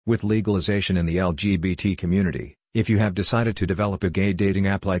With legalization in the LGBT community, if you have decided to develop a gay dating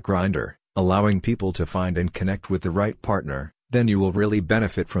app like Grindr, allowing people to find and connect with the right partner, then you will really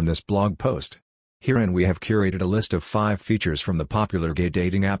benefit from this blog post. Herein we have curated a list of 5 features from the popular gay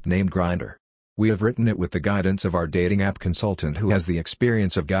dating app named Grindr. We have written it with the guidance of our dating app consultant who has the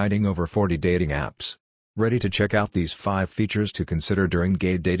experience of guiding over 40 dating apps. Ready to check out these 5 features to consider during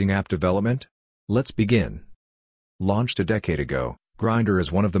gay dating app development? Let's begin. Launched a decade ago, Grindr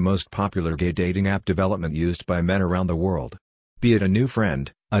is one of the most popular gay dating app development used by men around the world. Be it a new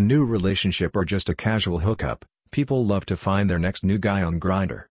friend, a new relationship or just a casual hookup, people love to find their next new guy on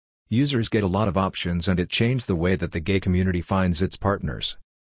Grindr. Users get a lot of options and it changed the way that the gay community finds its partners.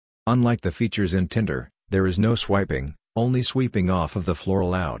 Unlike the features in Tinder, there is no swiping, only sweeping off of the floor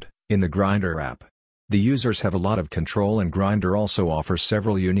allowed, in the Grindr app. The users have a lot of control and Grindr also offers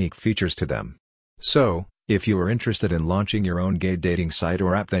several unique features to them. So, if you are interested in launching your own gay dating site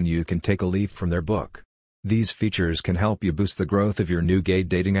or app, then you can take a leaf from their book. These features can help you boost the growth of your new gay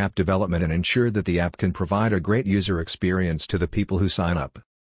dating app development and ensure that the app can provide a great user experience to the people who sign up.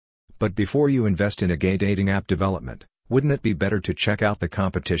 But before you invest in a gay dating app development, wouldn't it be better to check out the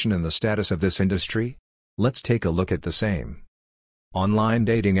competition and the status of this industry? Let's take a look at the same. Online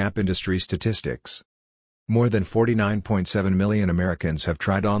dating app industry statistics. More than 49.7 million Americans have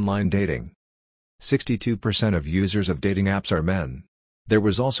tried online dating. 62% of users of dating apps are men. There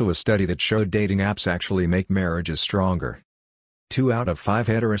was also a study that showed dating apps actually make marriages stronger. 2 out of 5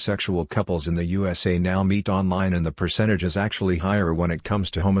 heterosexual couples in the USA now meet online, and the percentage is actually higher when it comes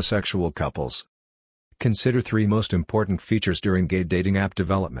to homosexual couples. Consider 3 most important features during gay dating app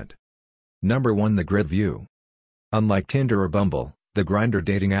development. Number 1. The grid view. Unlike Tinder or Bumble, the Grindr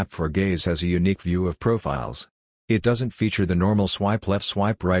dating app for gays has a unique view of profiles. It doesn't feature the normal swipe left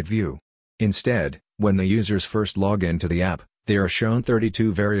swipe right view. Instead, when the users first log into the app, they are shown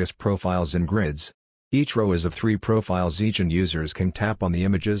 32 various profiles in grids. Each row is of 3 profiles each, and users can tap on the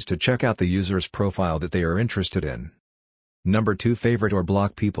images to check out the user's profile that they are interested in. Number 2. Favorite or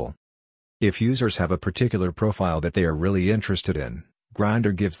block people. If users have a particular profile that they are really interested in,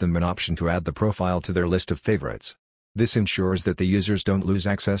 Grindr gives them an option to add the profile to their list of favorites. This ensures that the users don't lose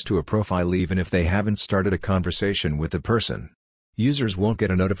access to a profile even if they haven't started a conversation with the person. Users won't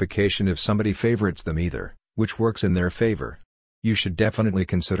get a notification if somebody favorites them either, which works in their favor. You should definitely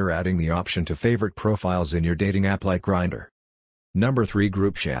consider adding the option to favorite profiles in your dating app like Grindr. Number 3.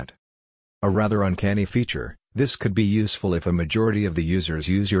 Group chat. A rather uncanny feature. This could be useful if a majority of the users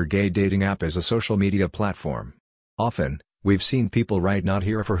use your gay dating app as a social media platform. Often, we've seen people write "not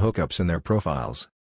here for hookups" in their profiles.